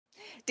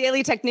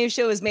Daily Tech News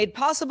Show is made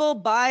possible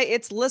by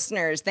its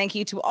listeners. Thank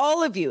you to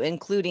all of you,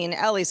 including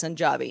Ellie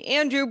Sanjabi,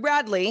 Andrew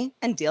Bradley,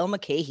 and Dale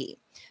McCahey.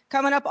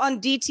 Coming up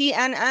on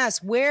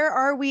DTNS, where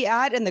are we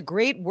at in the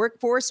great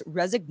workforce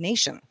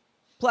resignation?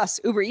 Plus,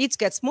 Uber Eats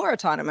gets more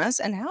autonomous,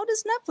 and how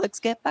does Netflix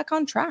get back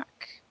on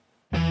track?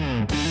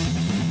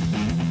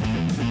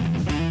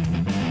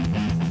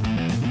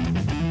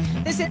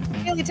 This is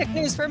Daily Tech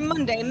News for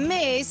Monday,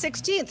 May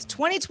 16th,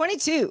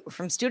 2022.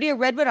 From Studio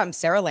Redwood, I'm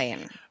Sarah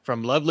Lane.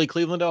 From lovely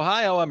Cleveland,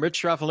 Ohio, I'm Rich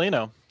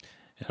Stroffolino.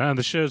 And I'm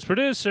the show's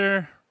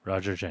producer,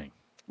 Roger Chang.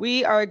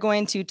 We are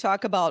going to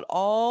talk about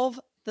all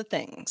the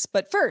things.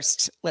 But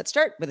first, let's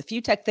start with a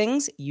few tech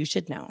things you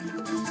should know.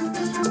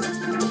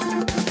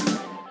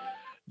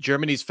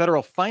 Germany's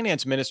Federal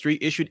Finance Ministry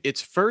issued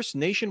its first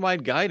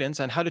nationwide guidance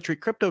on how to treat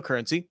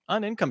cryptocurrency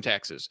on income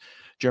taxes.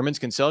 Germans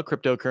can sell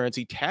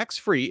cryptocurrency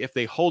tax-free if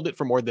they hold it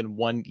for more than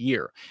 1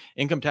 year.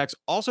 Income tax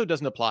also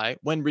doesn't apply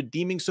when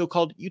redeeming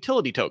so-called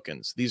utility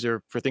tokens. These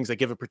are for things that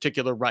give a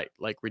particular right,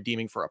 like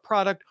redeeming for a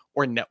product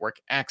or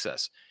network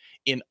access.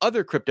 In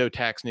other crypto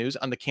tax news,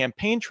 on the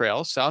campaign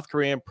trail, South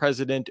Korean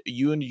President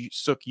Yoon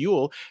Suk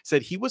Yeol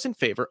said he was in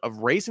favor of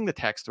raising the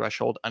tax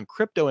threshold on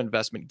crypto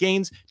investment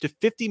gains to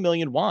 50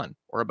 million won,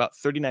 or about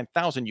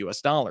 39,000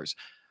 US dollars.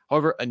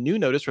 However, a new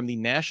notice from the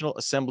National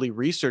Assembly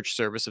Research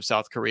Service of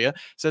South Korea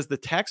says the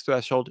tax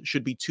threshold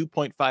should be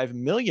 2.5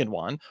 million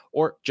won,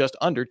 or just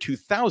under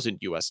 2,000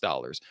 US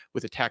dollars,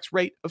 with a tax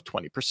rate of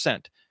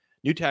 20%.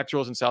 New tax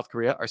rules in South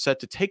Korea are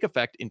set to take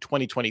effect in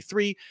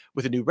 2023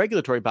 with a new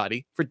regulatory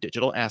body for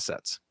digital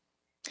assets.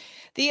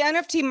 The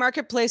NFT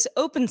marketplace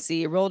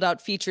OpenSea rolled out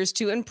features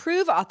to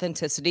improve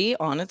authenticity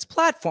on its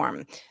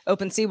platform.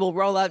 OpenSea will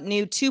roll out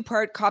new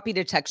two-part copy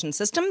detection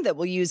system that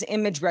will use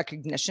image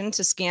recognition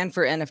to scan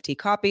for NFT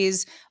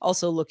copies,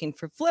 also looking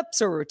for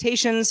flips or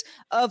rotations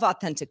of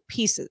authentic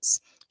pieces.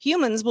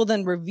 Humans will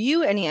then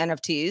review any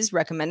NFTs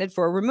recommended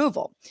for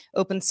removal.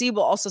 OpenSea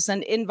will also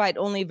send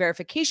invite-only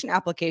verification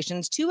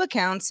applications to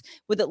accounts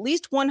with at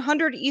least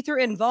 100 Ether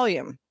in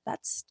volume.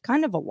 That's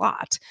kind of a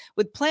lot,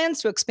 with plans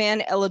to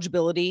expand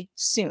eligibility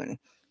soon.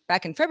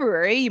 Back in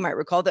February, you might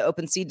recall that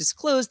OpenSea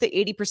disclosed that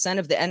 80%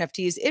 of the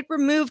NFTs it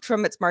removed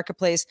from its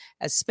marketplace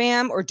as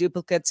spam or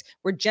duplicates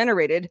were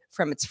generated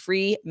from its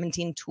free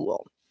minting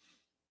tool.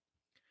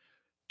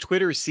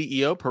 Twitter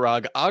CEO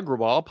Parag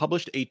Agrawal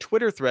published a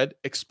Twitter thread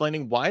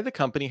explaining why the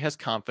company has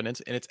confidence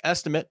in its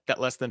estimate that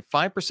less than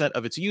 5%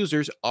 of its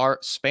users are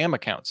spam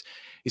accounts.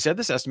 He said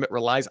this estimate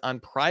relies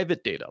on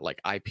private data like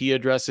IP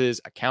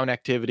addresses, account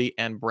activity,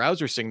 and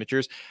browser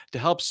signatures to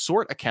help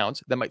sort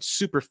accounts that might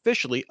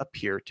superficially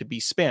appear to be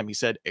spam. He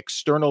said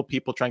external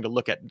people trying to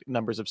look at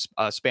numbers of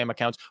spam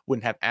accounts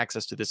wouldn't have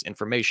access to this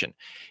information.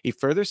 He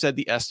further said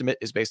the estimate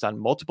is based on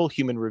multiple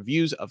human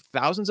reviews of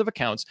thousands of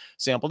accounts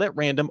sampled at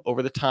random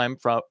over time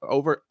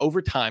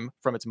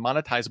from its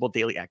monetizable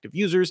daily active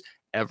users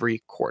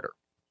every quarter.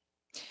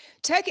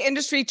 Tech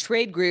industry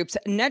trade groups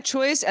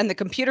NetChoice and the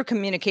Computer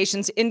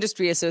Communications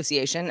Industry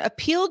Association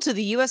appealed to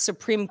the U.S.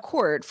 Supreme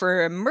Court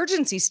for an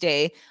emergency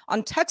stay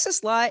on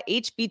Texas Law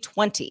HB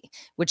 20,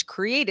 which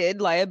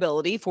created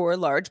liability for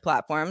large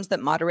platforms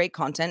that moderate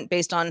content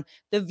based on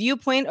the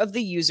viewpoint of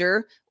the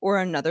user or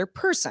another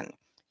person.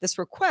 This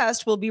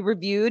request will be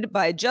reviewed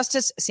by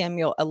Justice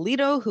Samuel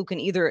Alito, who can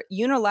either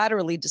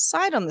unilaterally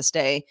decide on the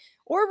stay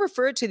or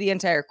refer it to the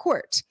entire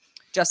court.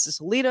 Justice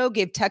Alito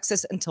gave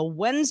Texas until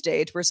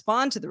Wednesday to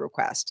respond to the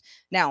request.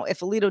 Now, if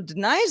Alito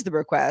denies the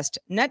request,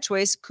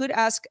 NetChoice could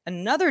ask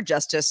another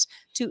justice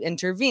to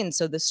intervene.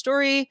 So the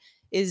story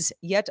is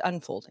yet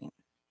unfolding.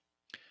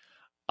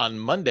 On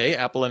Monday,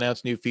 Apple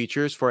announced new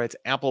features for its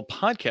Apple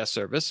Podcast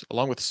service,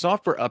 along with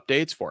software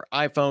updates for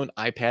iPhone,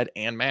 iPad,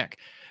 and Mac.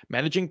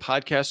 Managing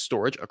podcast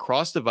storage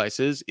across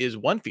devices is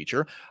one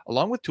feature,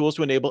 along with tools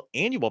to enable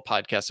annual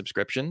podcast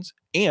subscriptions,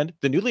 and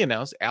the newly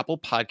announced Apple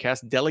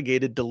Podcast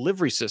Delegated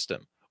Delivery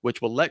System,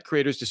 which will let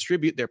creators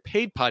distribute their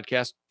paid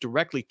podcasts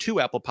directly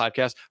to Apple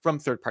Podcasts from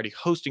third-party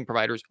hosting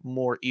providers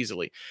more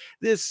easily.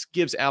 This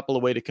gives Apple a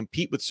way to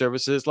compete with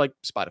services like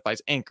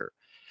Spotify's Anchor.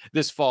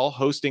 This fall,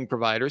 hosting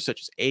providers such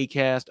as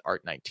Acast,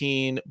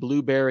 Art19,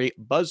 Blueberry,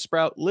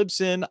 Buzzsprout,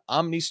 Libsyn,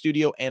 Omni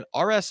Studio, and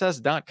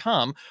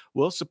RSS.com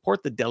will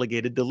support the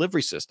delegated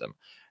delivery system.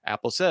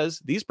 Apple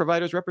says these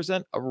providers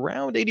represent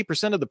around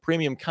 80% of the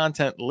premium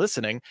content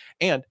listening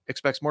and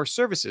expects more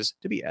services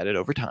to be added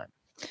over time.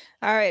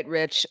 All right,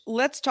 Rich,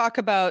 let's talk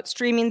about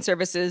streaming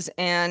services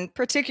and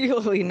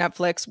particularly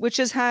Netflix, which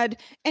has had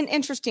an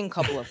interesting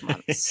couple of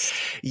months.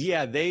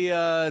 Yeah,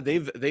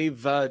 they've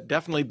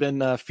definitely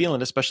been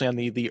feeling, especially on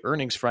the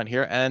earnings front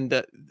here,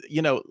 and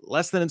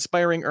less than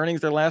inspiring earnings.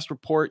 Their last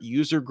report,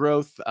 user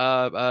growth,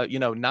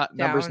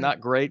 numbers not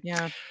great.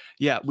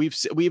 Yeah, we've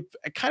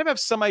kind of have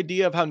some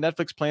idea of how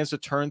Netflix plans to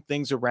turn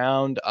things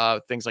around.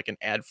 Things like an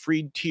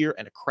ad-free tier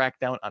and a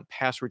crackdown on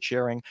password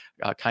sharing,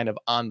 kind of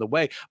on the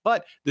way.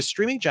 But the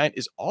streaming giant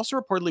is also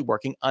reportedly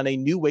working on a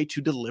new way to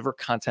deliver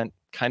content,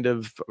 kind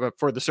of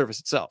for the service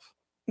itself.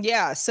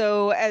 Yeah.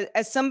 So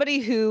as somebody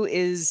who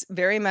is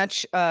very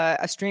much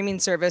a streaming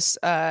service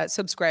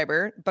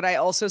subscriber, but I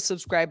also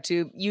subscribe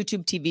to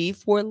YouTube TV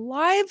for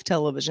live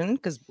television,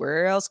 because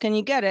where else can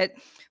you get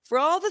it? For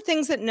all the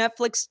things that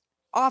Netflix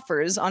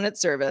offers on its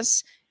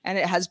service, and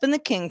it has been the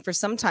king for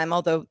some time,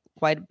 although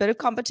quite a bit of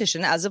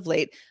competition as of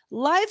late,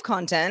 live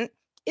content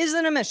is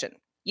an omission.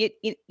 You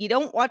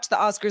don't watch the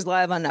Oscars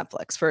live on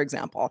Netflix, for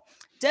example.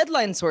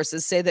 Deadline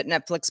sources say that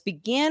Netflix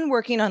began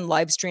working on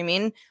live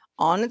streaming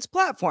on its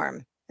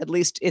platform. At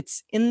least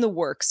it's in the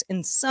works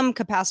in some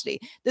capacity.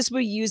 This will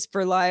be used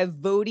for live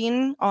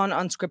voting on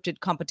unscripted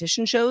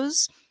competition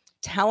shows,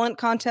 talent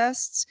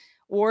contests,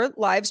 or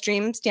live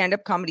stream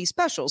stand-up comedy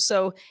specials.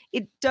 So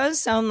it does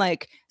sound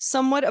like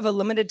somewhat of a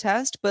limited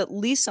test, but at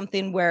least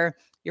something where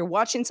you're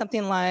watching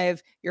something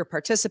live, you're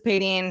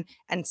participating,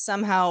 and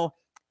somehow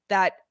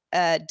that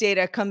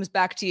data comes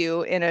back to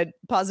you in a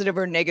positive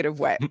or negative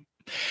way.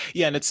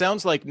 Yeah, and it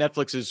sounds like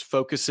Netflix is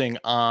focusing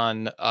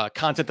on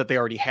content that they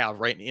already have,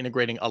 right? And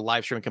integrating a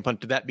live streaming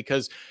component to that,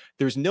 because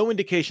there's no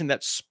indication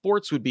that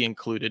sports would be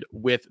included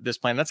with this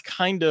plan. That's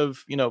kind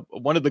of,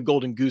 one of the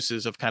golden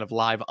gooses of kind of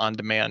live on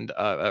demand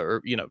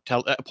or,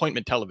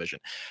 appointment television.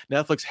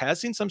 Netflix has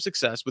seen some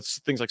success with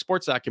things like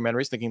sports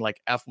documentaries, thinking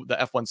like the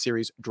F1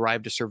 series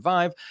Drive to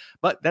Survive,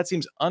 but that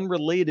seems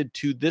unrelated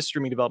to this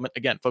streaming development.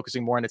 Again,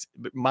 focusing more on its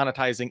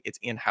monetizing its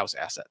in-house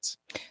assets.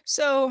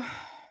 So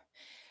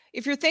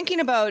if you're thinking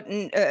about,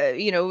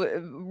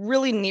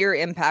 really near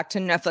impact to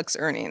Netflix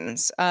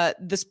earnings,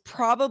 this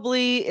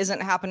probably isn't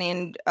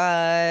happening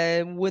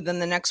within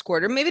the next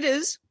quarter. Maybe it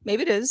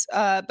is,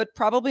 but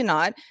probably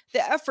not.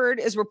 The effort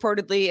is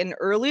reportedly in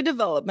early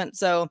development,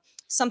 so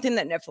something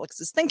that Netflix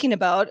is thinking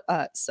about,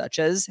 such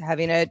as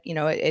having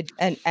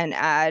an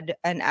ad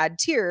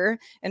tier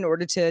in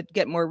order to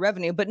get more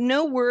revenue, but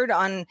no word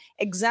on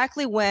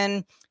exactly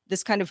when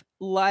this kind of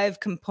live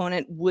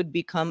component would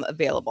become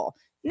available.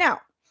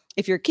 Now,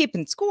 if you're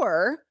keeping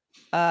score,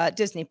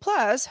 Disney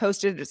Plus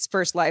hosted its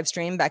first live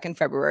stream back in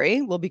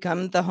February, will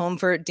become the home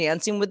for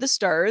Dancing with the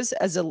Stars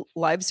as a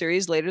live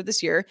series later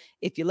this year.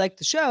 If you like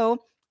the show,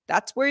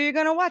 that's where you're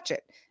going to watch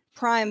it.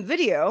 Prime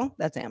Video,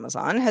 that's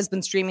Amazon, has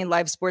been streaming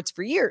live sports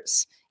for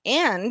years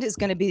and is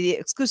going to be the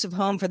exclusive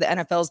home for the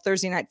NFL's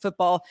Thursday Night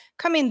Football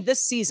coming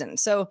this season.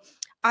 So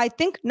I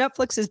think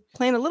Netflix is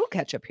playing a little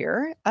catch up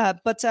here.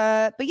 But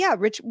yeah,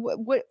 Rich,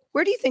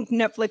 where do you think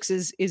Netflix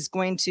is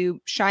going to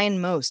shine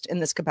most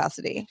in this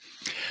capacity?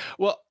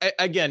 Well,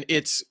 again,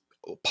 it's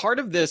part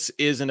of this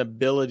is an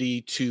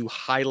ability to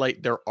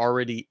highlight their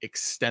already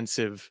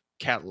extensive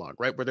catalog,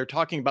 right? Where they're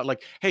talking about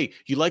like, hey,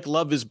 you like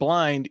Love is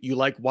Blind, you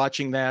like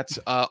watching that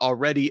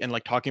already and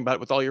like talking about it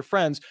with all your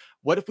friends.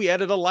 What if we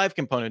added a live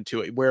component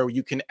to it where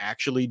you can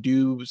actually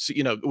do,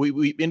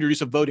 we introduce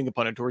a voting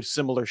component or a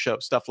similar show,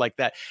 stuff like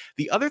that.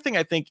 The other thing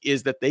I think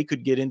is that they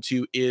could get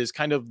into is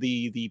kind of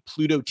the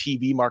Pluto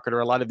TV market,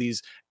 or a lot of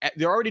these,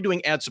 they're already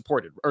doing ad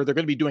supported, or they're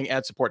going to be doing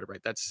ad supported,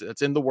 right? That's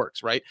in the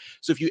works, right?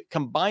 So if you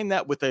combine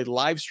that with a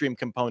live stream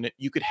component,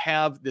 you could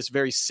have this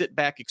very sit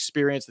back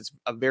experience that's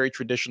a very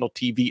traditional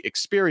TV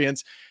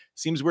experience.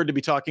 Seems weird to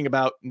be talking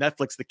about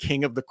Netflix, the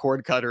king of the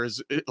cord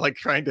cutters, like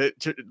trying to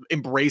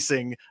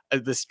embracing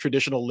this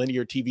traditional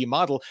linear TV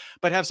model,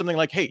 but have something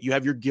like, hey, you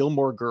have your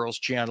Gilmore Girls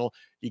channel.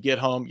 You get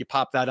home, you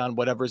pop that on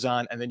whatever's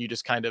on, and then you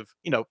just kind of,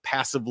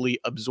 passively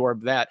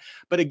absorb that.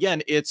 But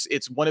again, it's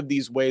one of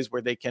these ways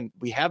where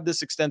we have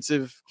this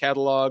extensive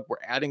catalog. We're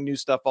adding new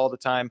stuff all the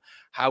time.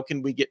 How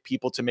can we get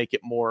people to make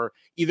it more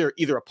either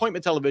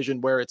appointment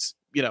television, where it's,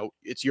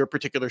 it's your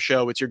particular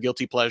show, it's your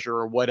guilty pleasure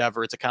or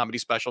whatever, it's a comedy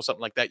special,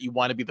 something like that. You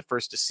want to be the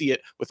first to see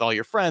it with all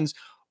your friends,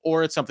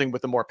 or it's something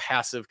with a more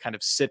passive kind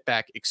of sit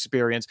back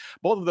experience.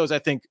 Both of those, I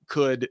think,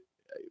 could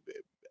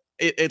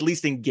at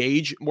least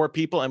engage more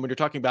people. And when you're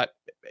talking about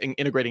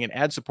integrating an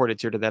ad supported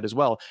tier to that as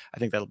well, I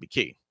think that'll be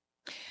key.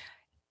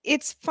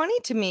 It's funny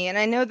to me, and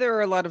I know there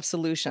are a lot of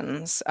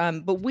solutions,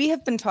 but we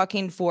have been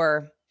talking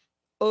for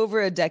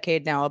over a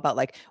decade now about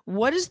like,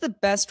 what is the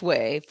best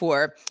way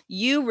for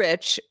you,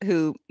 Rich,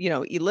 who,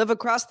 you live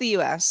across the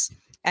US,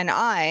 and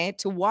I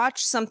to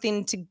watch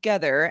something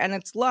together and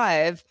it's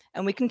live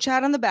and we can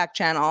chat on the back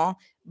channel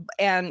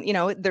and,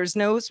 there's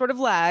no sort of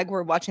lag.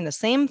 We're watching the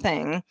same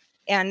thing.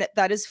 And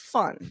that is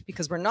fun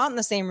because we're not in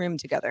the same room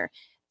together.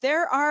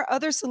 There are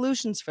other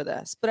solutions for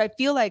this, but I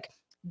feel like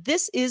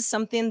this is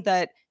something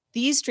that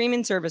these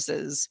streaming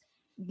services,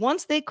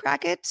 once they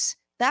crack it,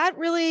 that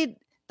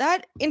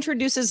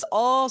introduces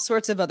all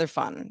sorts of other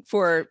fun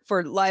for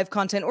live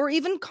content, or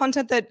even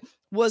content that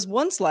was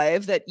once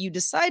live that you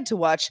decide to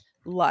watch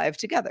live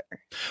together.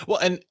 Well,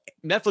 and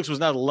Netflix was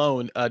not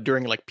alone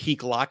during like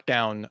peak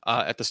lockdown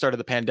at the start of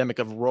the pandemic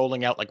of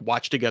rolling out like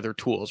watch together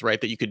tools,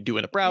 right? That you could do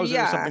in a browser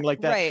or something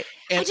like that. Right.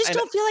 I just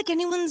don't feel like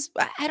anyone's,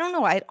 I don't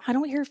know. I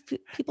don't hear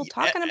people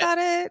talking about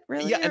it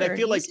really. Yeah. And I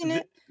feel like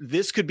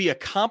this could be a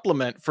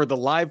complement for the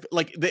live.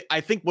 Like I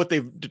think what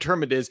they've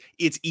determined is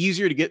it's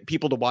easier to get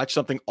people to watch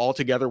something all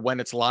together when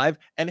it's live.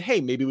 And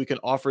hey, maybe we can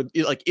offer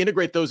like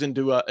integrate those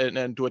into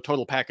a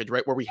total package,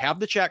 right? Where we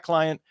have the chat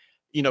client,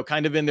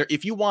 kind of in there.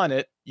 If you want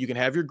it, you can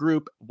have your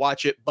group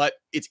watch it, but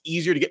it's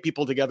easier to get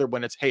people together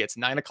when it's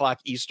 9:00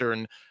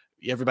 Eastern.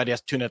 Everybody has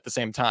to tune in at the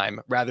same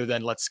time rather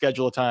than let's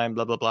schedule a time,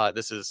 blah, blah, blah.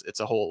 It's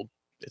a whole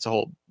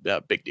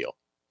big deal.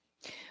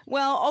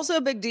 Well, also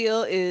a big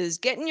deal is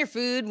getting your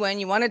food when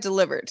you want it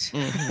delivered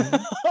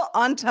Mhm.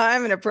 on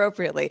time and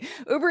appropriately.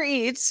 Uber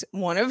Eats,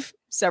 one of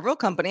several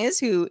companies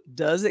who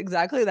does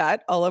exactly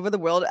that all over the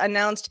world,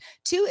 announced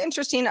 2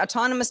 interesting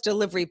autonomous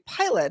delivery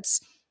pilots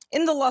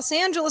in the Los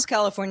Angeles,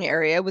 California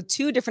area with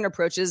 2 different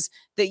approaches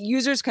that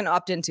users can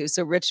opt into.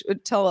 So, Rich,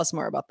 tell us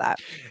more about that.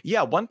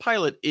 Yeah, one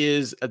pilot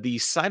is the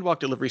sidewalk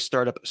delivery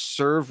startup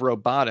Serve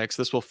Robotics.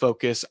 This will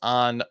focus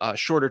on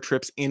shorter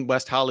trips in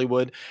West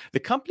Hollywood. The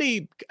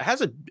company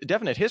has a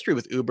definite history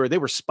with Uber. They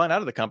were spun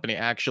out of the company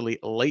actually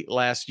late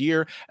last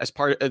year as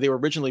they were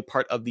originally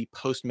part of the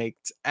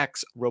Postmates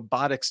X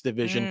robotics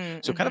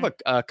division. So kind of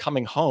a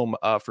coming home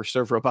for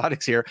Serve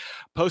Robotics here.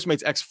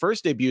 Postmates X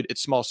first debuted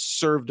its small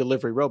Serve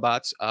delivery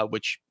robots,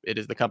 which it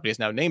is the company is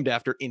now named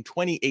after, in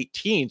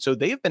 2018. So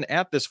they have been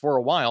at this for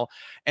a while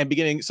and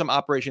beginning some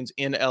operations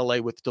in LA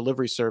with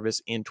delivery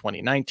service in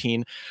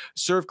 2019.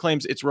 Serve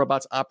claims its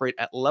robots operate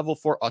at level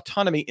 4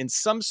 autonomy in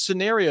some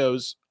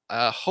scenarios.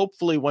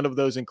 Hopefully one of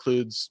those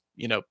includes,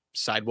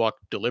 sidewalk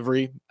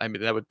delivery. I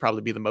mean, that would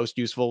probably be the most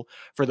useful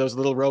for those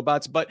little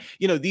robots. But,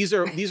 these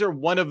are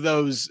one of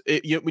those,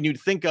 when you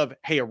think of,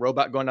 hey, a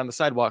robot going down the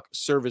sidewalk,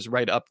 Serve is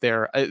right up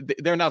there.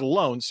 They're not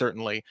alone,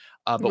 certainly,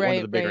 but one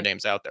of the bigger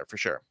names out there for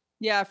sure.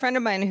 Yeah, a friend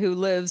of mine who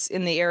lives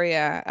in the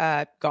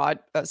area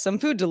got some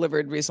food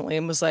delivered recently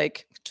and was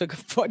like, took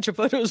a bunch of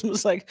photos and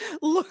was like,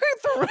 look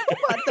at the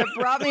robot that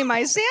brought me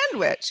my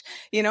sandwich,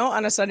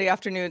 on a Sunday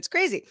afternoon. It's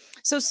crazy.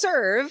 So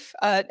Serve,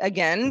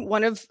 again,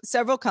 one of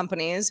several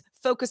companies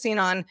focusing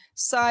on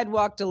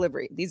sidewalk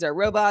delivery. These are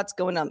robots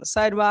going down the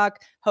sidewalk.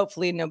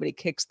 Hopefully nobody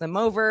kicks them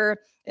over.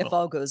 If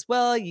all goes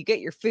well, you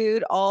get your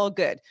food, all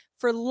good.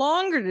 For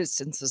longer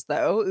distances,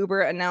 though,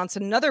 Uber announced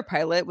another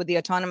pilot with the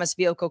autonomous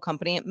vehicle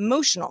company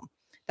Motional.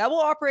 That will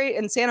operate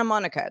in Santa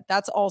Monica.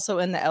 That's also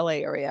in the LA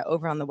area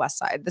over on the west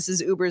side. This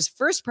is Uber's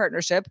first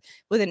partnership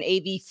with an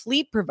AV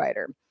fleet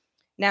provider.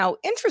 Now,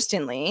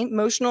 interestingly,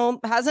 Motional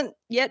hasn't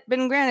yet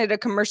been granted a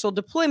commercial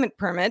deployment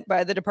permit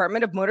by the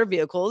Department of Motor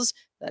Vehicles.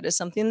 That is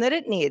something that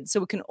it needs.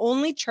 So it can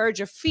only charge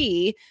a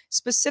fee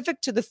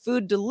specific to the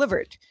food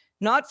delivered,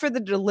 not for the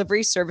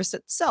delivery service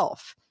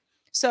itself.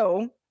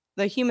 So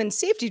the human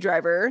safety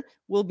driver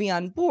will be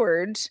on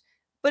board,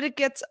 but it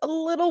gets a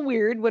little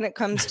weird when it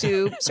comes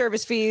to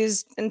service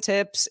fees and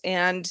tips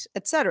and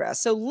etc.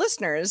 So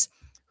listeners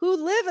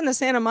who live in the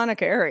Santa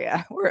Monica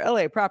area or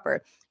LA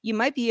proper, you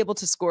might be able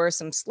to score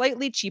some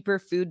slightly cheaper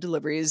food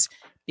deliveries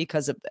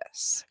because of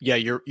this. Yeah,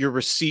 your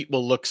receipt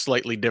will look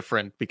slightly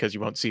different because you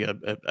won't see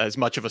as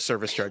much of a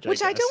service charge.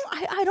 Which I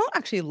don't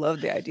actually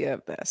love the idea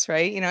of this,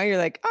 right? You're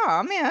like,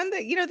 oh man,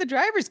 the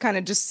driver's kind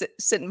of just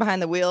sitting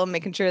behind the wheel and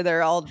making sure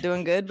they're all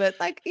doing good, but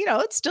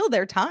it's still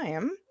their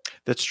time.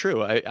 That's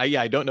true.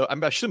 I don't know.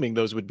 I'm assuming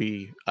those would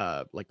be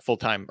like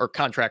full-time or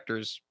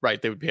contractors, right?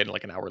 They would be paid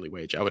like an hourly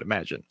wage, I would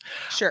imagine.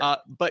 Sure.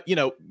 But,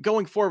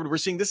 going forward, we're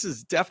seeing this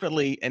is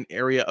definitely an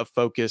area of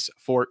focus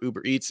for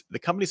Uber Eats. The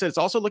company said it's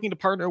also looking to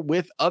partner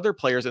with other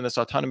players in this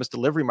autonomous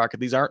delivery market.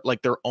 These aren't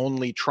like their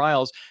only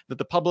trials, that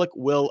the public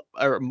will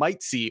or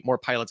might see more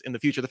pilots in the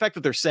future. The fact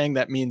that they're saying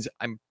that means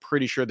I'm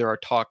pretty sure there are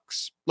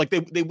talks. Like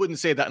they wouldn't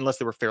say that unless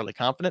they were fairly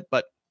confident,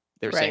 but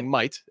they're saying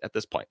might at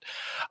this point.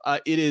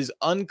 It is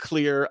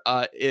unclear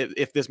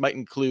if this might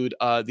include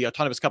the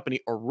autonomous company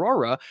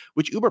Aurora,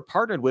 which Uber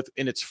partnered with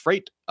in its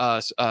freight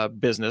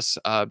business,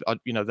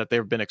 that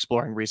they've been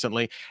exploring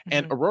recently. Mm-hmm.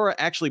 And Aurora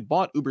actually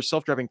bought Uber's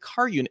self-driving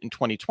car unit in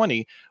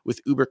 2020,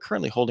 with Uber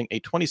currently holding a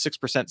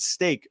 26%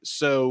 stake.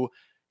 So,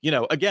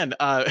 again,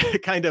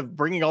 kind of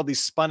bringing all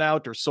these spun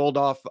out or sold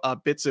off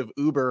bits of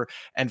Uber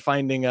and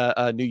finding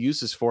new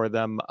uses for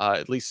them,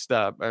 at least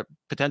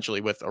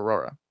potentially with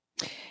Aurora.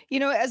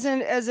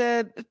 As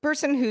a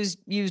person who's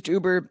used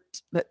Uber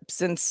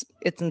since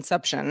its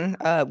inception,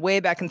 way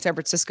back in San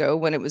Francisco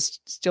when it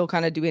was still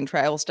kind of doing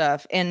trial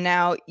stuff, and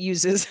now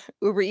uses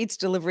Uber Eats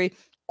delivery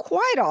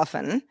quite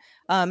often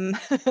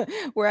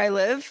where I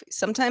live,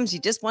 sometimes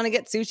you just want to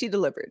get sushi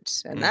delivered,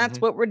 and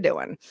that's what we're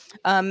doing.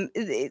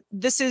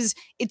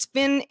 It's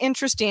been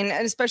interesting,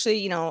 and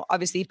especially,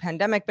 obviously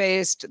pandemic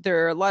based.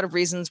 There are a lot of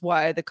reasons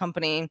why the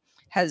company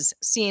has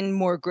seen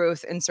more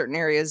growth in certain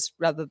areas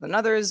rather than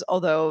others.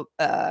 Although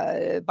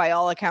by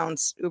all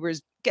accounts,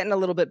 Uber's getting a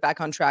little bit back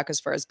on track as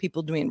far as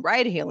people doing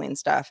ride hailing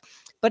stuff.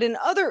 But in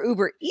other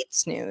Uber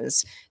Eats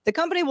news, the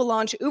company will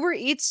launch Uber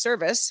Eats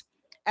service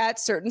at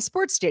certain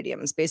sports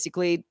stadiums,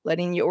 basically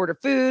letting you order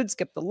food,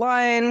 skip the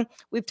line.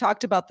 We've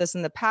talked about this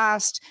in the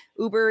past.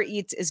 Uber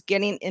Eats is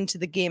getting into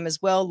the game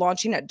as well,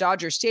 launching at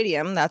Dodger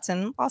Stadium, that's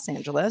in Los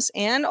Angeles,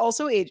 and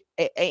also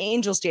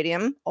Angel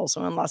Stadium,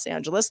 also in Los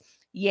Angeles,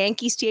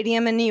 Yankee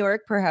Stadium in New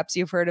York, perhaps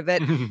you've heard of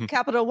it,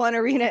 Capital One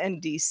Arena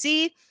in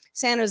DC,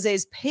 San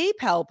Jose's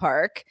PayPal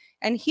Park,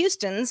 and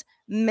Houston's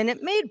Minute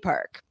Maid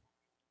Park.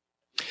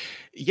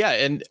 Yeah,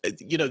 and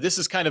this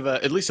is kind of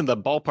at least in the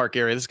ballpark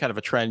area, this is kind of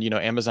a trend.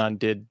 Amazon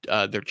did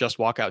their Just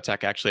Walkout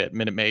tech actually at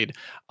Minute Maid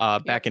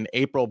back in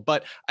April.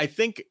 But I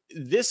think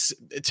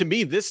to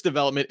me, this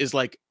development is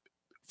like,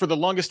 for the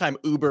longest time,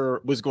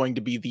 Uber was going to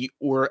be the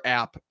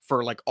app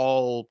for like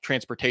all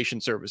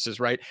transportation services,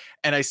 right?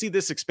 And I see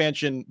this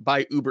expansion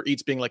by Uber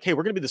Eats being like, hey,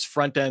 we're going to be this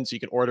front end so you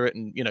can order it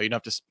and, you don't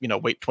have to,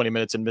 wait 20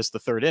 minutes and miss the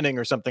third inning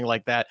or something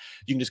like that.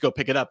 You can just go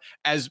pick it up,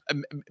 as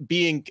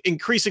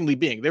increasingly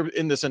being, they're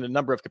in this in a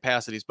number of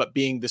capacities, but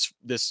being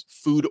this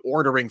food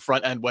ordering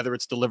front end, whether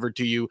it's delivered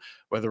to you,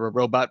 whether a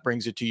robot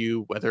brings it to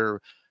you, whether,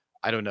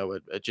 I don't know,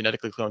 a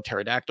genetically cloned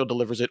pterodactyl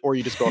delivers it, or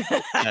you just go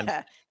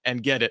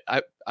and get it.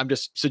 I'm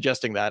just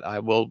suggesting that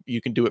you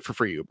can do it for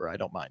free, Uber. I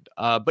don't mind.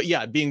 But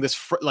yeah, being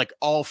this like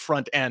all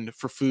front end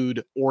for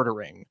food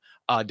ordering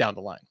down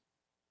the line.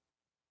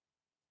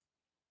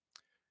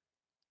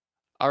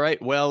 All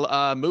right.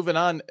 Well, moving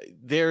on,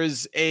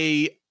 there's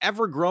a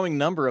ever growing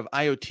number of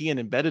IoT and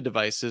embedded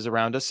devices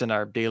around us in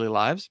our daily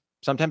lives,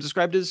 sometimes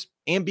described as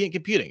ambient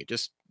computing.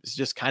 It's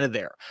just kind of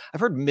there. I've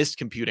heard mist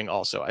computing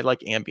also. I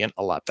like ambient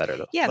a lot better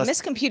though. Yeah,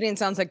 mist computing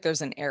sounds like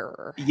there's an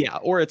error. Yeah,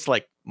 or it's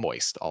like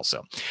moist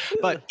also.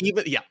 But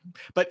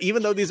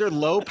even though these are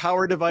low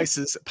power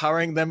devices,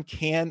 powering them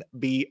can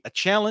be a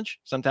challenge.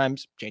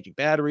 Sometimes changing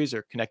batteries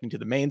or connecting to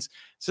the mains,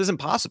 this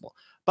isn't possible.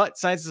 But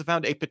scientists have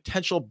found a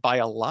potential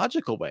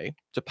biological way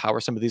to power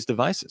some of these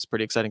devices.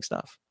 Pretty exciting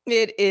stuff.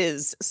 It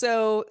is.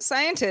 So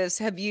scientists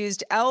have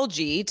used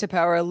algae to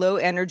power a low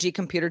energy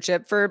computer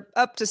chip for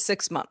up to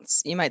 6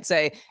 months. You might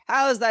say,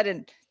 how is that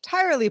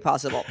entirely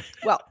possible?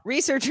 Well,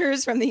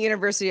 researchers from the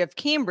University of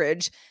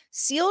Cambridge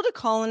sealed a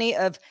colony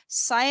of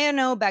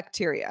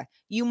cyanobacteria.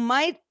 You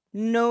might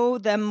know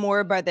them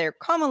more by their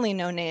commonly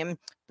known name,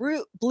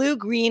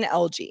 blue-green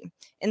algae,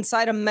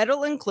 inside a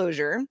metal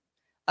enclosure,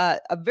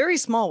 a very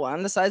small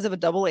one, the size of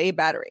a AA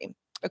battery.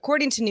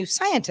 According to New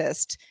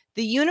Scientist,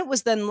 the unit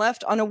was then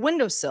left on a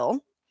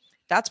windowsill.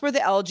 That's where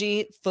the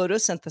algae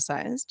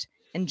photosynthesized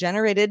and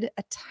generated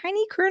a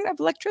tiny current of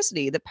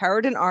electricity that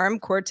powered an ARM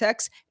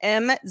Cortex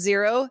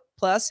M0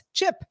 Plus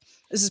chip.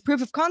 This is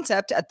proof of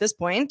concept at this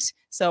point.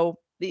 So,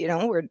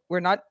 we're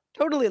not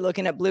totally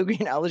looking at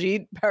blue-green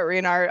algae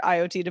powering our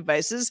IoT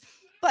devices,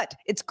 but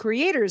its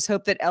creators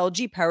hope that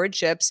algae-powered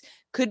chips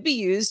could be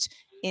used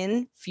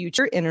in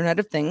future Internet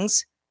of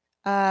Things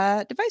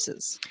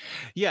devices.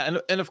 Yeah,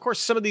 and of course,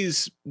 some of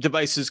these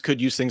devices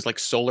could use things like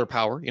solar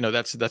power.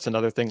 That's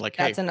another thing. Like,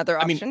 that's another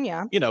option.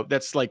 Yeah,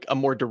 that's like a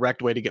more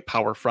direct way to get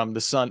power from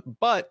the sun.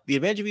 But the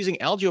advantage of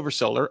using algae over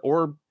solar,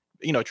 or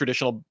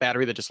traditional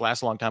battery that just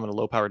lasts a long time on a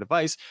low power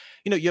device,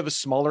 you have a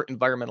smaller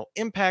environmental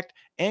impact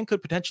and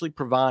could potentially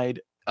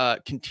provide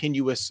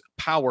continuous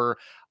power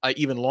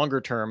even longer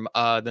term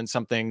than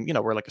something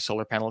where like a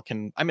solar panel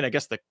can. I mean, I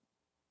guess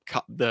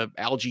the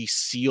algae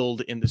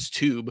sealed in this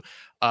tube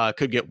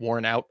could get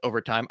worn out over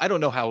time. I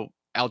don't know how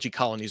algae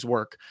colonies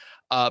work,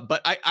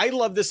 but I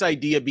love this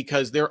idea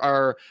because there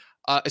are,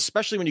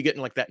 especially when you get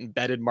in like that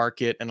embedded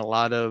market and a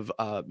lot of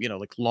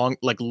like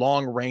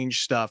long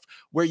range stuff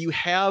where you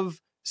have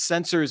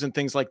sensors and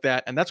things like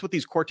that. And that's what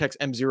these Cortex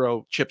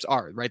M0 chips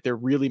are, right? They're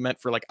really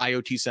meant for like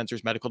IoT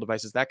sensors, medical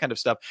devices, that kind of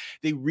stuff.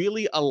 They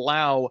really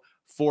allow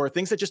for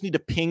things that just need to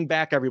ping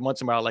back every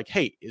once in a while, like,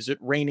 hey, is it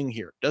raining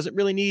here?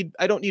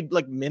 I don't need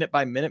like minute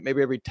by minute,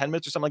 maybe every 10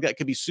 minutes or something like that. It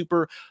could be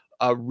super,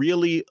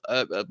 really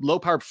low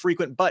power,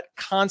 frequent, but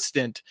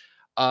constant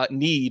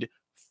need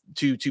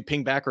to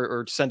ping back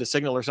or send a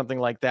signal or something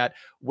like that,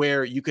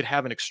 where you could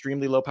have an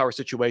extremely low power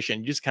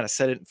situation. You just kind of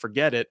set it and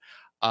forget it.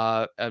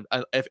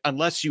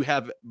 Unless you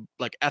have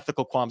like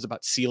ethical qualms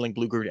about sealing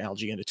blue-green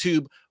algae in a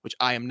tube, which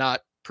I am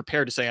not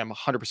prepared to say I'm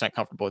 100%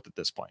 comfortable with at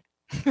this point.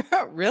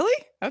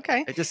 Really?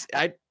 Okay.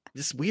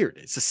 Just weird.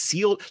 It's a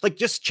sealed, like,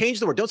 just change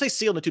the word. Don't say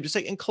sealed in a tube. Just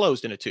say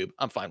enclosed in a tube.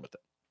 I'm fine with it.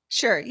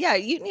 Sure. Yeah.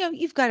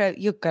 You've got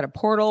a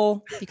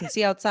portal. You can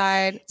see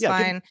outside. It's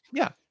fine.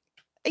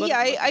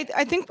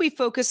 I think we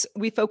focus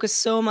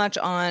so much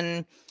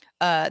on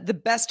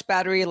the best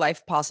battery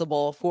life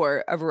possible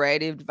for a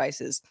variety of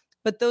devices,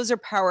 but those are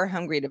power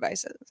hungry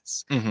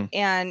devices. Mm-hmm.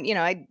 And,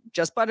 I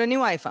just bought a new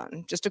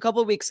iPhone just a couple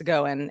of weeks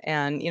ago. And,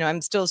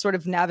 I'm still sort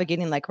of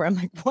navigating like where I'm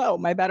like, whoa,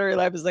 my battery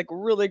life is like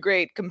really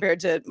great compared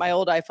to my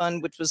old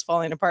iPhone, which was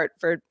falling apart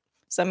for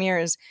some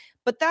years.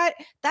 But that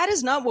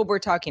is not what we're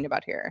talking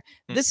about here.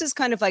 Mm. This is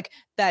kind of like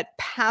that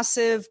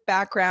passive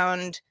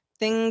background.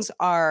 Things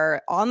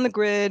are on the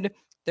grid,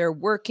 they're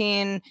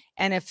working.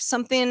 And if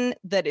something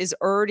that is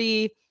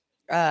already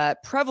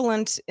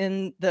prevalent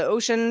in the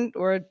ocean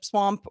or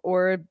swamp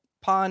or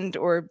pond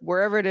or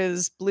wherever it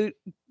is,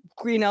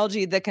 blue-green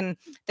algae that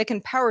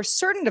can power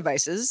certain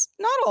devices,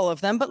 not all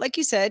of them, but like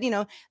you said,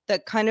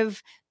 that kind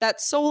of that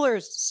solar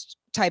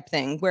type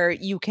thing where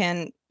you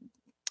can,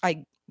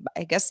 I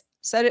guess,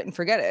 set it and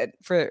forget it,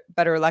 for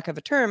better lack of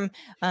a term.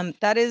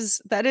 That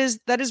is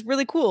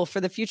really cool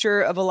for the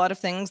future of a lot of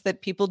things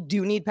that people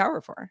do need power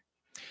for.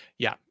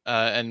 Yeah,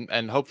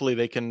 and hopefully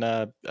they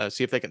can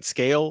see if they can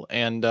scale.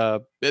 And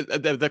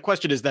the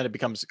question is then it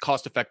becomes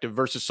cost effective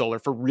versus solar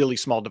for really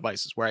small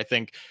devices, where I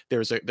think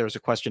there's a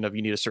question of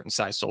you need a certain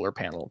size solar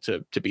panel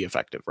to be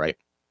effective, right?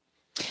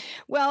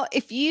 Well,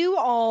 if you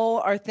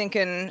all are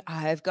thinking,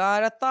 I've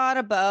got a thought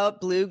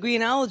about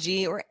blue-green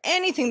algae or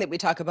anything that we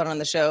talk about on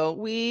the show,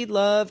 we'd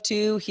love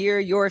to hear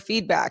your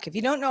feedback. If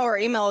you don't know our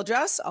email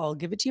address, I'll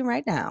give it to you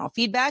right now.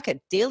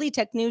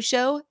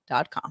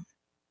 feedback@dailytechnewsshow.com.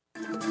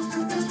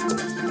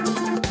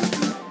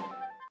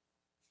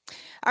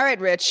 All right,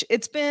 Rich,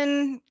 it's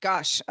been,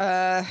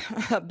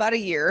 about a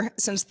year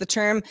since the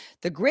term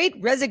the Great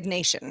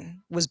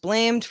Resignation was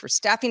blamed for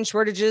staffing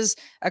shortages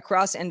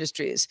across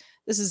industries.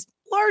 This is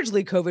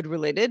largely COVID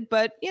related,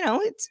 but,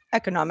 it's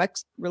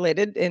economics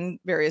related in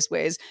various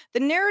ways. The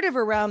narrative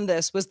around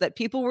this was that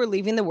people were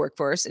leaving the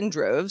workforce in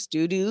droves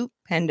due to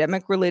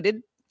pandemic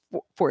related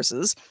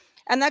forces.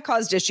 And that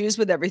caused issues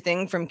with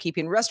everything from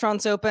keeping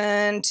restaurants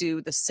open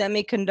to the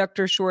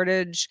semiconductor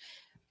shortage.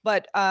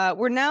 But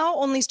we're now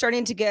only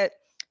starting to get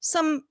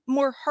some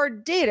more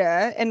hard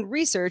data and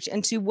research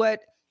into what,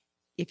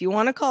 if you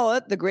want to call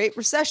it, the Great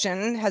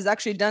Recession has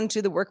actually done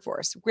to the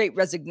workforce. Great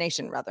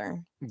Resignation,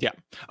 rather. Yeah.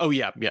 Oh,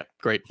 yeah. Yeah.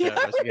 Great.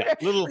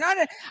 Little.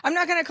 I'm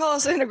not going to call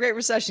us in a Great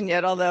Recession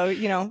yet, although,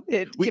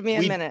 give me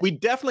a minute. We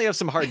definitely have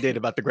some hard data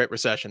about the Great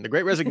Recession. The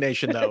Great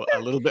Resignation, though, a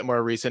little bit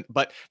more recent.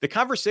 But the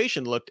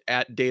conversation looked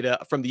at data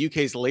from the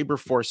UK's labor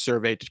force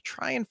survey to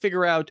try and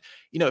figure out,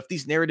 if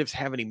these narratives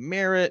have any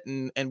merit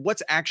and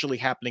what's actually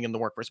happening in the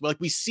workforce. Well,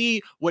 we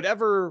see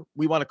whatever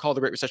we want to call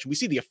the Great Recession. We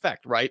see the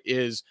effect, right?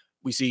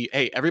 We see,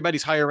 hey,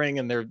 everybody's hiring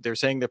and they're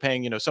saying they're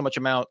paying, so much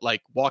amount,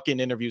 like walk-in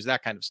interviews,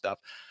 that kind of stuff.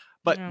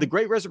 But the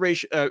Great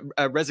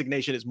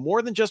Resignation is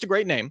more than just a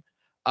great name.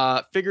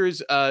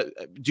 Figures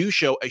do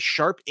show a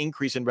sharp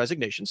increase in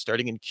resignations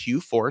starting in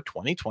Q4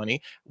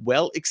 2020,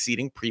 well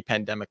exceeding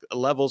pre-pandemic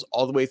levels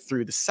all the way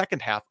through the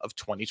second half of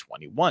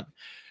 2021.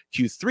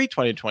 Q3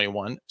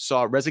 2021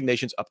 saw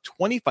resignations up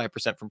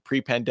 25% from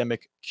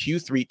pre-pandemic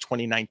Q3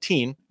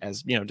 2019,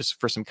 as just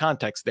for some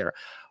context there.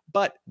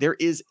 But there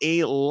is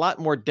a lot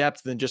more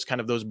depth than just kind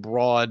of those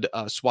broad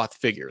swath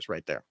figures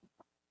right there.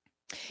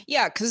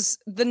 Yeah, because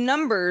the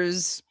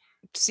numbers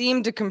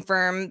seem to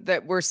confirm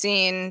that we're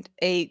seeing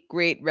a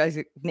Great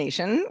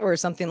Resignation or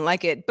something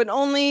like it, but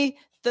only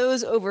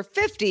those over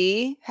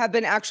 50 have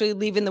been actually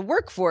leaving the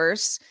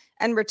workforce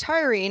and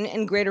retiring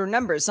in greater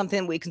numbers,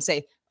 something we can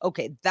say,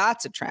 okay,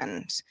 that's a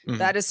trend. Mm-hmm.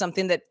 That is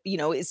something that,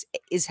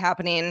 is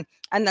happening,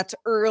 and that's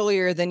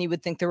earlier than you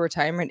would think the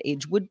retirement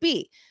age would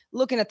be.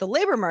 Looking at the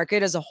labor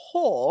market as a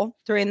whole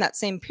during that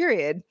same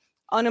period,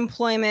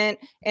 unemployment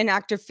and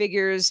active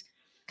figures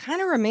kind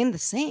of remained the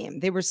same.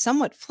 They were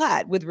somewhat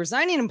flat, with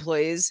resigning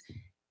employees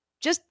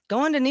just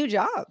going to new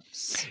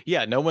jobs.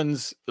 Yeah, no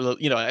one's,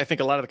 I think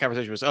a lot of the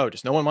conversation was,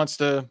 just no one wants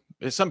to,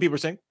 some people are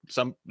saying,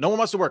 no one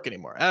wants to work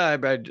anymore.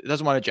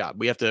 Doesn't want a job.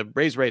 We have to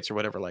raise rates or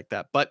whatever like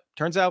that. But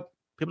turns out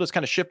people just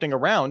kind of shifting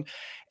around.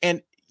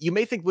 And you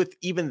may think with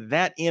even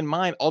that in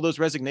mind, all those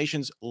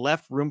resignations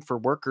left room for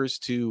workers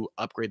to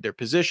upgrade their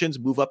positions,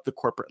 move up the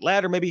corporate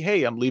ladder. Maybe,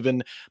 hey, I'm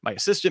leaving my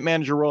assistant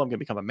manager role. I'm going to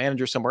become a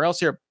manager somewhere else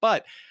here.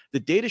 But the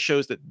data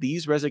shows that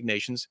these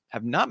resignations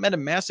have not met a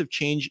massive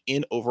change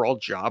in overall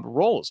job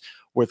roles,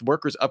 with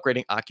workers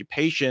upgrading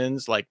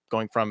occupations, like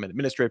going from an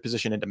administrative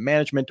position into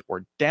management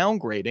or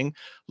downgrading,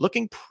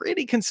 looking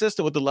pretty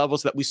consistent with the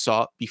levels that we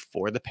saw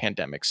before the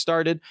pandemic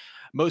started.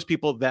 Most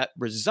people that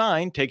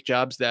resign take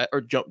jobs that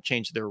or don't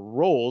change their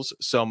roles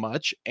so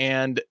much.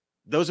 And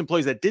those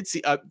employees that did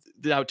see,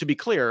 now to be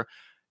clear,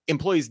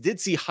 employees did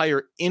see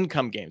higher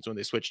income gains when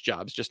they switched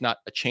jobs, just not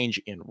a change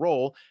in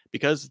role,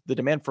 because the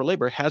demand for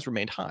labor has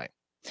remained high.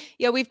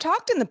 Yeah, we've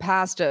talked in the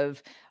past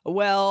of,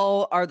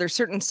 well, are there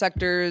certain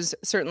sectors,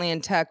 certainly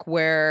in tech,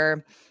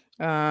 where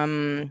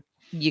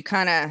you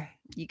kind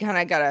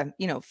of gotta,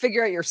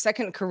 figure out your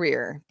second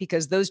career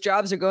because those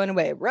jobs are going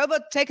away,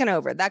 robot taking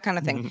over, that kind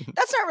of thing.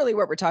 That's not really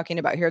what we're talking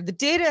about here. The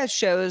data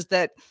shows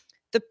that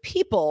the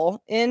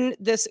people in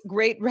this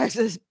Great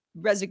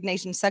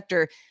Resignation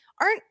sector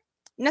aren't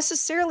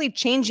necessarily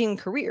changing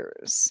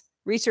careers.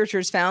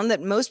 Researchers found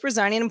that most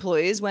resigning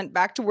employees went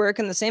back to work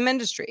in the same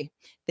industry.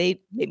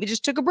 They maybe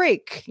just took a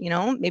break,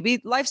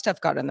 maybe life stuff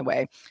got in the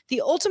way.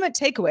 The ultimate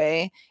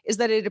takeaway is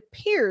that it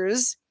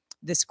appears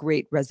this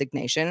Great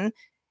Resignation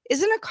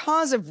isn't a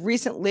cause of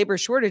recent labor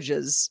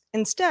shortages,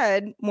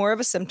 instead, more of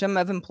a symptom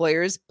of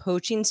employers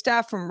poaching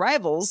staff from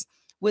rivals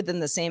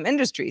within the same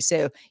industry.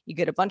 So you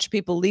get a bunch of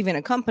people leaving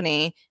a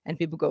company and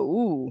people go,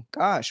 ooh,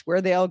 gosh,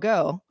 where'd they all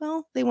go?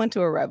 Well, they went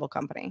to a rival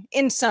company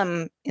in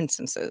some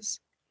instances.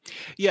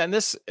 Yeah, and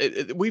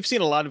we've seen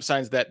a lot of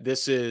signs that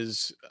this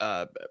is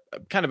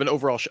kind of an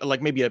overall,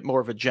 like maybe more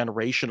of a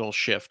generational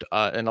shift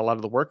in a lot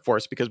of the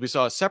workforce, because we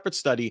saw a separate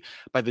study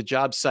by the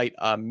job site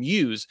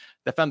Muse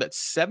that found that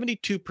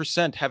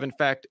 72% have in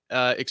fact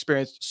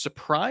experienced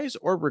surprise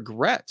or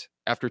regret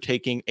after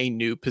taking a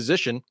new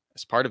position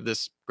as part of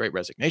this Great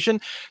Resignation,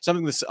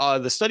 something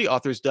the study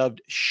authors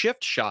dubbed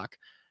shift shock.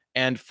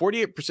 And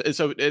 48%.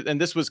 So,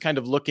 and this was kind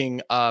of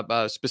looking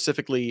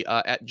specifically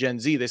at Gen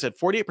Z. They said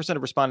 48%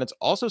 of respondents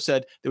also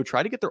said they would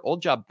try to get their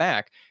old job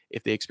back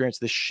if they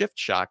experienced this shift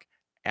shock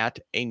at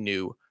a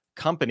new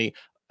company.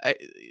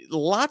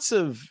 Lots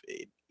of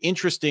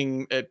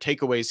interesting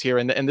takeaways here,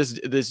 and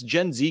this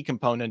Gen Z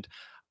component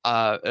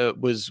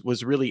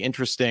was really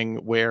interesting,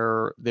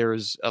 where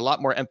there's a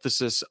lot more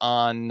emphasis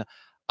on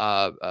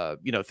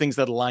things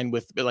that align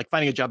with, like,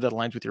 finding a job that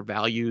aligns with your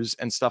values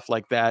and stuff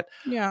like that.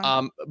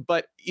 Yeah.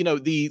 But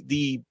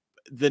the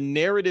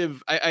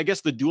narrative, I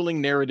guess the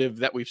dueling narrative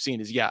that we've seen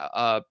is,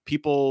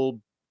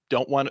 people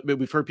don't want,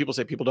 we've heard people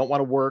say people don't want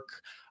to work,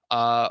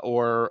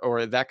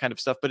 or that kind of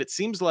stuff. But it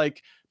seems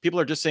like people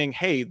are just saying,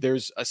 hey,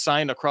 there's a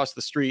sign across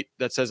the street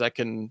that says I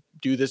can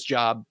do this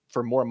job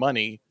for more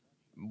money.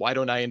 Why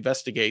don't I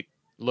investigate,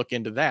 look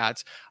into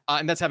that?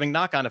 And that's having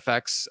knock-on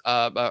effects,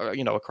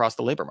 across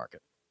the labor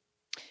market.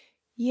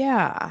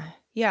 Yeah.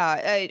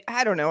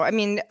 I don't know. I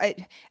mean,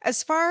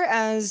 as far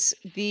as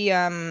the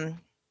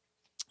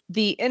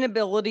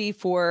inability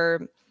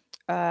for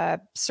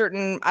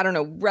certain, I don't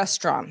know,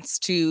 restaurants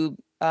to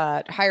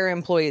hire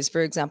employees,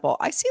 for example,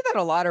 I see that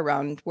a lot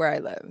around where I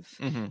live.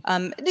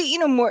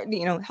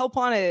 Mm-hmm. Help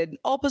wanted,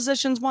 all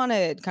positions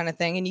wanted kind of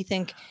thing. And you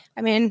think,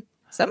 I mean,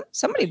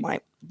 somebody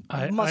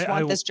must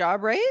want this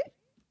job, right?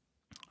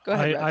 Go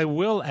ahead, I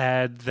will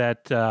add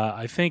that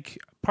I think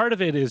part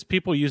of it is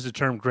people use the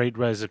term great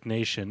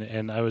resignation.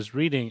 And I was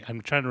reading,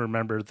 I'm trying to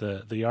remember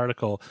the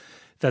article,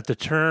 that the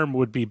term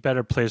would be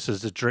better placed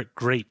as a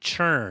great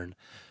churn,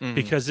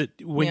 because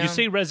when you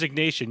say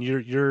resignation,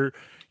 you're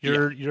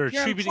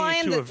attributing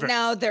it to that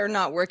now they're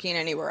not working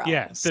anywhere else.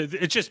 Yeah,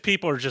 it's just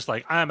people are just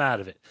like, I'm out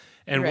of it.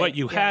 And what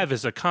you have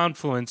is a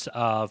confluence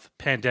of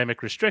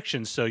pandemic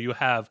restrictions. So you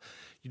have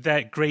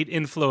that great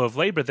inflow of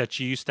labor that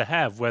you used to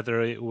have,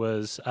 whether it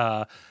was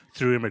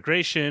through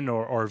immigration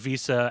or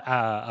visa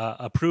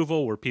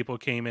approval, where people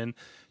came in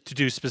to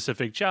do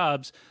specific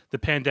jobs. The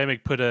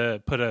pandemic put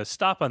a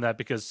stop on that,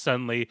 because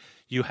suddenly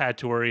you had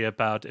to worry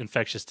about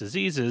infectious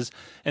diseases,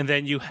 and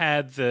then you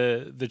had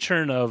the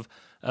churn of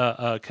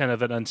kind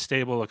of an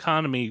unstable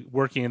economy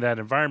working in that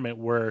environment,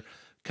 where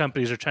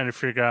companies are trying to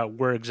figure out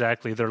where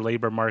exactly their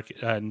labor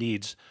market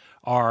needs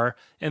are.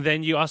 And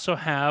then you also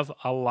have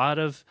a lot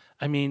of,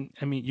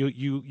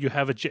 you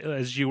have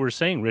as you were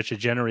saying, Rich, a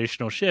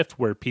generational shift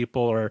where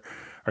people are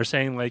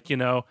saying, like,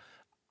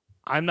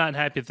 I'm not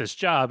happy at this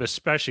job,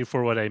 especially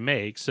for what I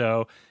make.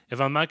 So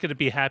if I'm not going to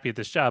be happy at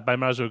this job, I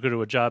might as well go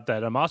to a job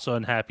that I'm also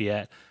unhappy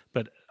at,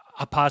 but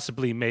I'll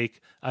possibly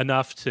make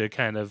enough to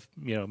kind of,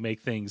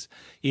 make things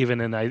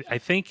even. And I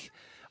think,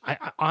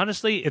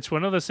 honestly, it's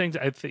one of those things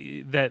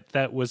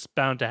that was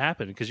bound to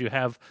happen, because you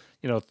have,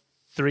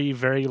 three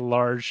very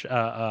large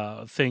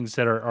things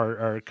that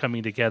are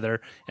coming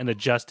together and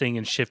adjusting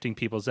and shifting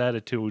people's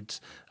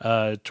attitudes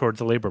toward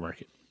the labor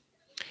market.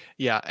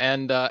 Yeah,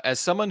 and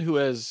as someone who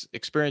has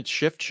experienced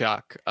shift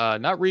shock,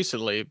 not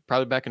recently,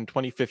 probably back in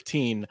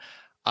 2015,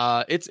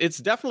 it's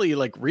definitely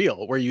like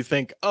real, where you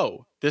think,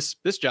 oh, this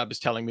job is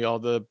telling me all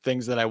the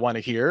things that I want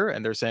to hear,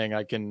 and they're saying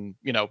I can,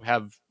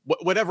 have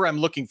whatever I'm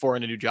looking for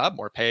in a new job,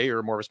 more pay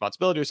or more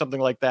responsibility or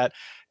something like that,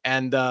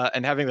 and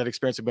having that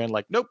experience of being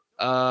like, nope,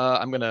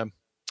 I'm gonna.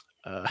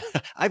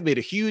 I've made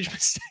a huge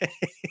mistake.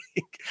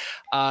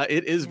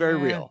 It is very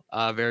real,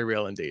 very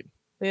real indeed.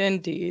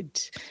 Indeed.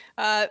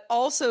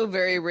 Also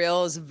very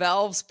real is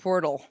Valve's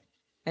Portal.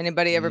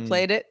 Anybody ever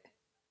played it?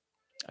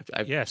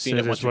 I've seen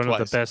it once or twice. It's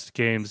one of the best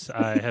games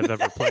I have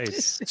ever played.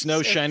 It's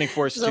no Shining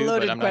Force 2,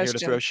 but I'm not here to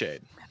throw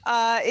shade.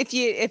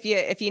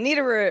 If you need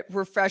a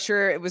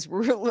refresher, it was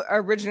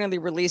originally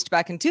released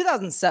back in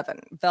 2007.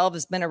 Valve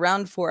has been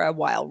around for a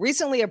while.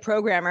 Recently, a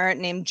programmer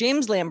named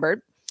James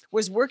Lambert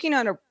was working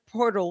on a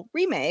Portal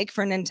remake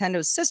for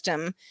Nintendo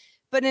system,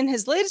 but in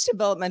his latest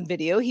development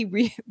video, he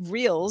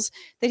reveals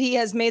that he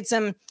has made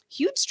some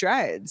huge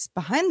strides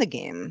behind the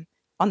game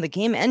on the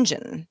game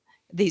engine.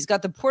 He's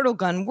got the portal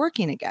gun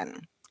working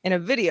again. In a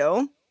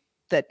video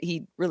that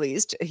he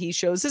released, he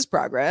shows his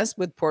progress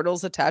with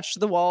portals attached to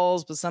the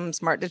walls with some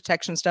smart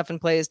detection stuff in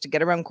place to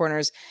get around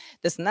corners,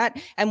 this and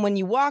that. And when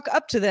you walk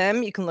up to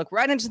them, you can look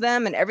right into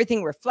them, and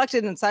everything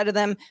reflected inside of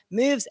them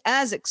moves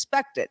as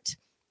expected.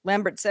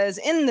 Lambert says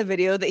in the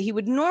video that he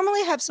would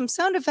normally have some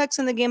sound effects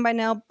in the game by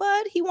now,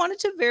 but he wanted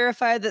to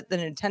verify that the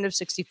Nintendo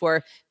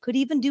 64 could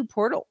even do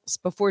portals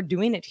before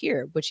doing it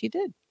here, which he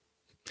did.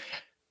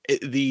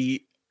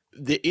 The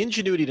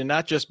ingenuity to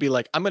not just be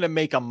like, I'm going to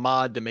make a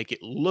mod to make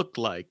it look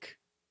like,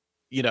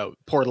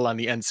 Portal on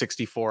the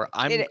N64.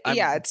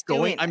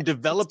 I'm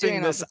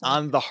developing this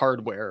on the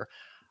hardware.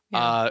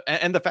 Yeah.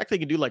 And the fact that he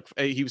can do, like,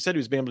 he said he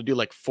was being able to do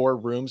like 4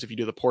 rooms if you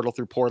do the portal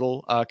through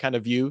portal kind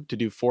of view, to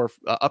do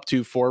up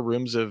to 4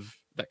 rooms of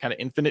that kind of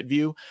infinite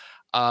view,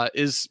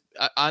 is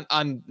on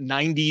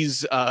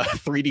 90s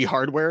 3D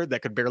hardware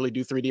that could barely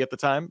do 3D at the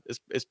time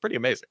is pretty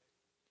amazing.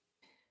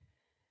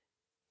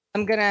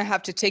 I'm gonna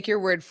have to take your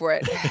word for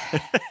it.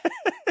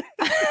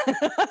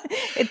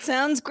 It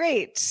sounds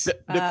great.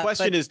 The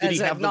question is, did he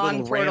have the little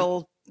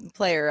non-portal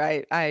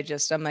player?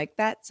 I'm like,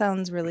 that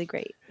sounds really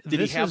great. Did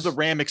he have the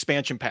RAM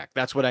expansion pack?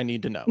 That's what I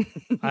need to know.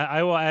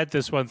 I will add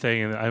this one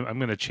thing, and I'm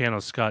going to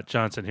channel Scott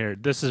Johnson here.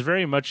 This is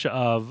very much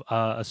of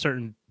a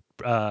certain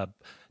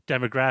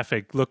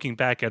demographic looking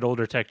back at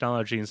older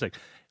technology and it's like,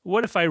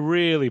 what if I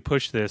really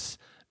push this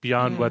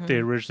beyond what they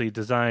originally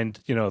designed,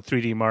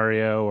 3D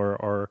Mario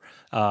or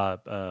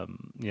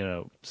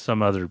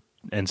some other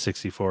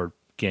N64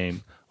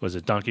 game. Was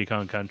it Donkey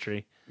Kong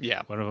Country?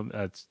 Yeah. One of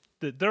them.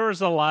 There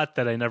was a lot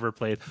that I never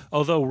played,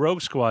 although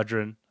Rogue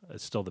Squadron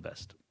is still the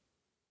best.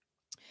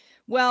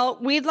 Well,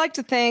 we'd like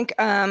to thank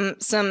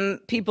some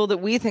people that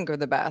we think are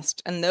the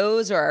best, and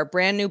those are our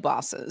brand new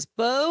bosses.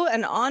 Bo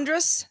and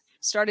Andres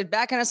started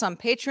backing us on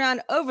Patreon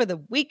over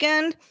the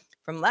weekend.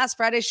 From last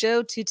Friday's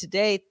show to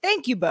today,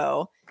 thank you,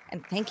 Bo,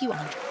 and thank you,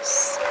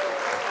 Andres.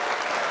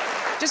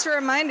 Just a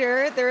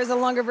reminder, there is a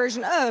longer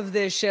version of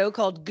this show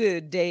called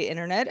Good Day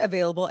Internet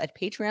available at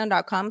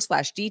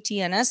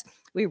patreon.com/DTNS.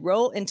 We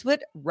roll into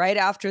it right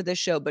after this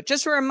show. But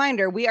just a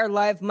reminder, we are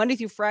live Monday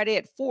through Friday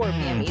at 4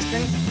 p.m.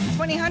 Eastern,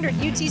 2000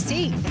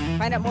 UTC.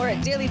 Find out more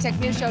at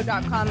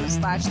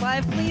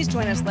dailytechnewsshow.com/live. Please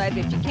join us live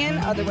if you can.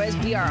 Otherwise,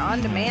 we are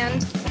on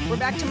demand. We're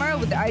back tomorrow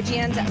with the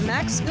IGN's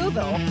Max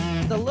Scoville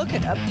with a look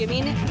at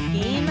upcoming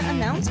game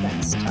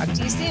announcements. Talk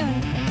to you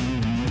soon.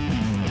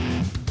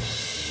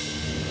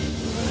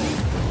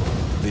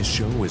 This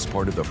show is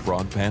part of the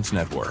Frog Pants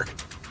Network.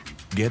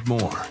 Get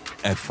more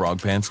at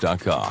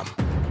frogpants.com.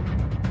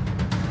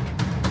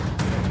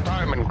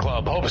 Diamond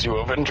Club hopes you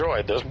have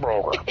enjoyed this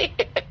program.